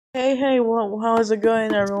Hey, well, how's it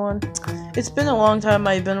going, everyone? It's been a long time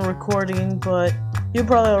I've been recording, but you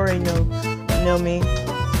probably already know me.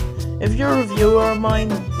 If you're a viewer of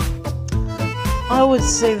mine, I would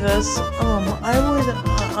say this. I'm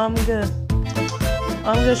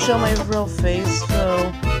gonna show my real face.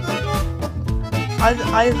 So,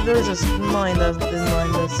 there's this line that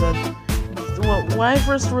said, well, when I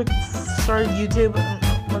first started YouTube,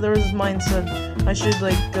 there was this mind said I should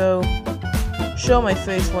go show my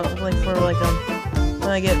face when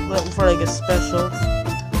I get for a special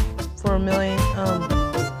for 1 million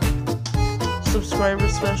subscriber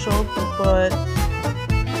special, but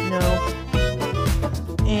no.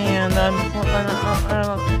 And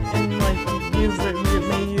you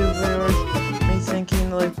viewers may thinking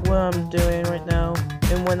what I'm doing right now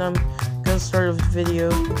and when I'm gonna start a video.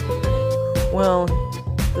 Well,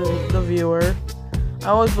 the viewer,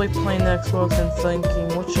 I was playing Xbox and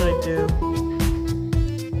thinking, what should I do?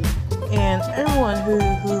 And everyone who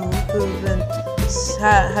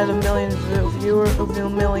had 1 million viewers, a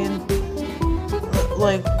million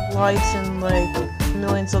likes and 1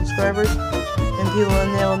 million subscribers, and people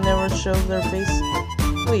and they'll never show their face.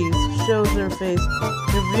 Please show their face.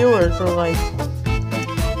 Your viewers are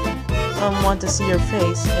want to see your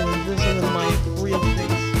face, and this is my real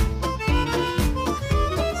face.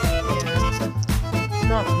 Yeah,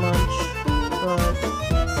 not much,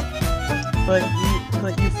 but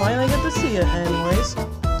you finally get to see it anyways.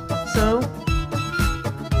 So,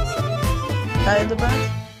 at the back,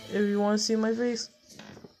 if you want to see my face,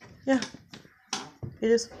 yeah, it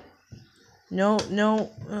is. No,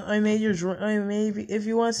 if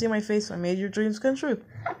you want to see my face, I made your dreams come true.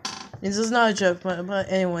 This is not a joke, but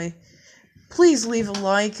anyway, please leave a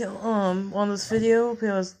like on this video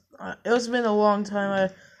because it's been a long time.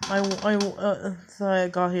 I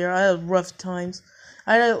got here. I had rough times.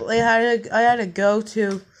 I had to go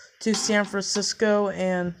to San Francisco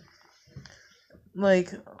and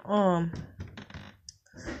it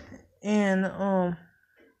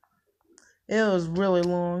was really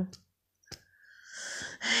long.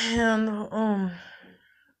 And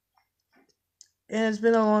it's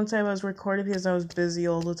been a long time I was recording because I was busy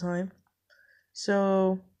all the time.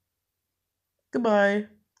 So goodbye.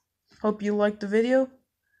 Hope you liked the video.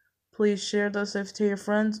 Please share this to your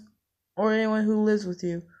friends or anyone who lives with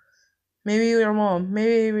you. Maybe your mom,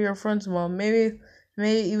 maybe your friend's mom, maybe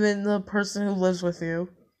even the person who lives with you.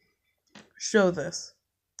 Show this.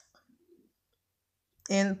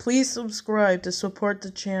 And please subscribe to support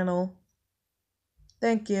the channel.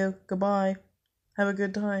 Thank you. Goodbye. Have a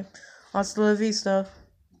good time. Hasta la vista.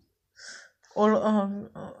 Or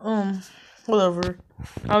whatever.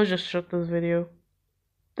 I'll just shut this video.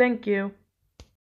 Thank you.